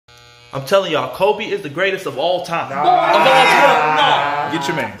I'm telling y'all, Kobe is the greatest of all time. Of all time. No. Get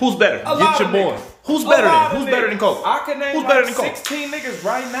your man. Who's better? Get your boy. Who's better than? Who's better than Kobe? I can name Who's better than Kobe? 16 niggas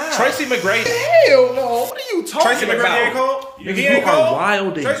right now. Tracy McGrady. Hell no. What are you talking Tracy about? McGrady ain't cold? He You ain't are cold?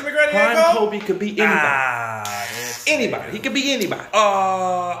 wilding. Tracy McGrady ain't Prime cold? Kobe could be anybody. Anybody. He could be anybody.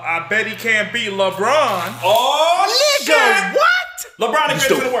 I bet he can't beat LeBron. Oh, nigga, what? LeBron is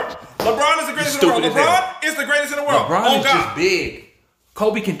the greatest in the world. LeBron is the greatest in the world. LeBron is the greatest in the world. LeBron is just big.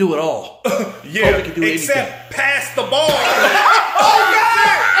 Kobe can do it all. Yeah, Kobe can do except anything. pass the ball. Oh, God!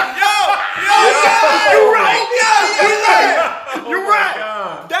 You're right. You're right.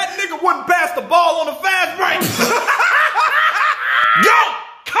 God. That nigga wouldn't pass the ball on the fast break. Yo,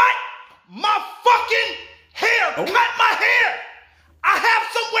 cut my fucking hair. Oh. Cut my hair. I have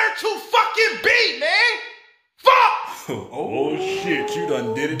somewhere to fucking be, man. Fuck. Oh, shit, you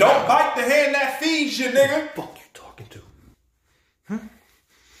done did it. don't bite the hand that feeds you, nigga. Fuck you talking to?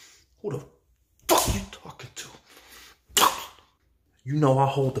 Who the fuck you talking to? You know I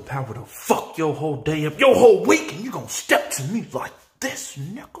hold the power to fuck your whole day up, your whole week, and you gonna step to me like this,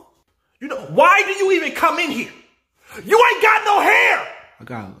 nigga? You know, why do you even come in here? You ain't got no hair! I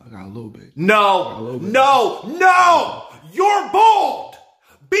got a little bit. No, no, you're bald.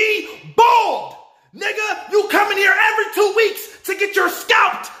 Be bald. Nigga, you come in here every 2 weeks to get your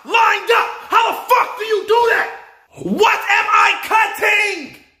scalp lined up. How the fuck do you do that? What am I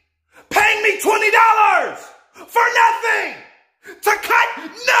cutting? Paying me $20 for nothing. To cut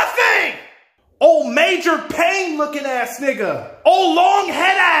nothing. Old major pain looking ass nigga. Old long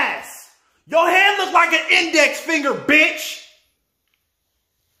head ass. Your hand look like an index finger, bitch.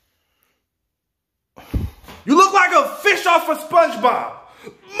 You look like a fish off of SpongeBob.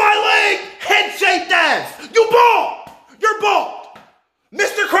 My leg, head-shaped ass. You bald. You're bald.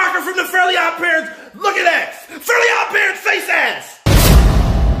 Mr. Crocker from the Fairly Odd Parents looking ass. Fairly Odd Parents face ass.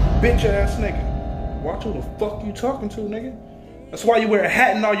 Bitch ass nigga. Watch who the fuck you talking to, nigga. That's why you wear a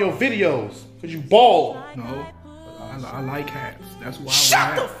hat in all your videos. Cause you bald. No, I like hats. That's why.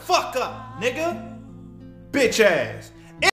 Shut the fuck up, nigga. Bitch ass.